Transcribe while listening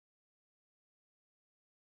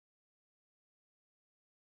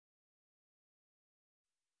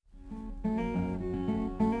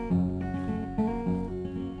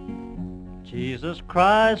Jesus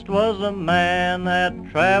Christ was a man that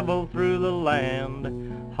traveled through the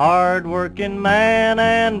land, hard-working man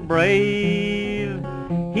and brave.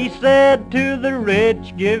 He said to the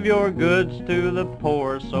rich, give your goods to the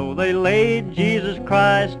poor, so they laid Jesus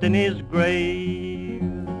Christ in his grave.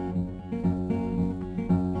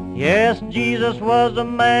 Yes, Jesus was a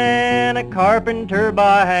man, a carpenter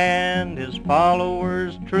by hand, his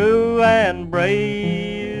followers true and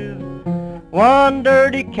brave. One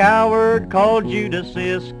dirty coward called Judas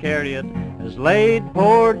Iscariot has laid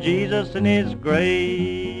poor Jesus in his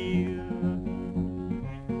grave.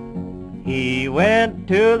 He went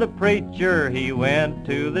to the preacher, he went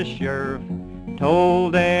to the sheriff,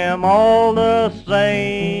 told them all the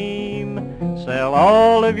same, sell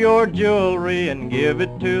all of your jewelry and give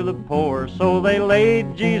it to the poor. So they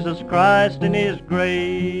laid Jesus Christ in his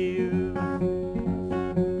grave.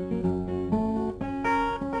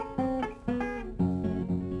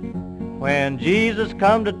 When Jesus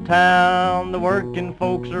come to town, the working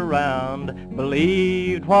folks around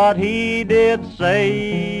believed what he did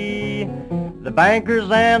say. The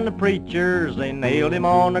bankers and the preachers, they nailed him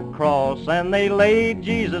on a cross, and they laid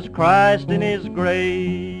Jesus Christ in his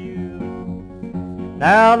grave.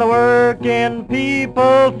 Now the working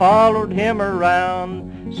people followed him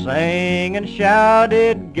around, sang and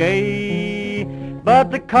shouted gay.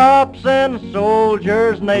 But the cops and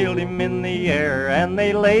soldiers nailed him in the air, and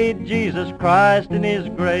they laid Jesus Christ in his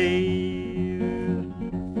grave.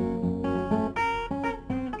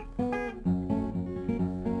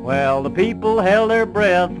 Well, the people held their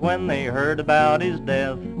breath when they heard about his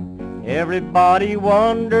death. Everybody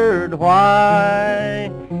wondered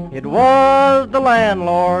why. It was the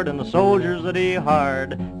landlord and the soldiers that he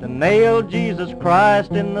hired to nail Jesus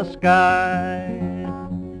Christ in the sky.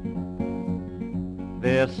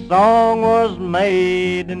 This song was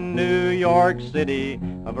made in New York City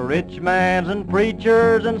of rich mans and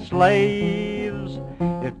preachers and slaves.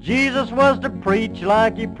 If Jesus was to preach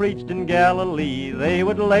like he preached in Galilee, they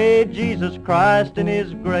would lay Jesus Christ in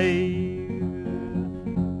his grave.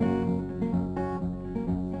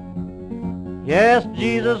 Yes,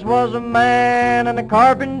 Jesus was a man and a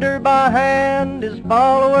carpenter by hand, his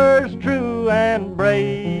followers true and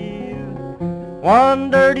brave. One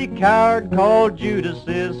dirty coward called Judas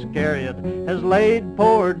Iscariot has laid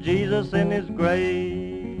poor Jesus in his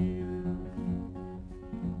grave.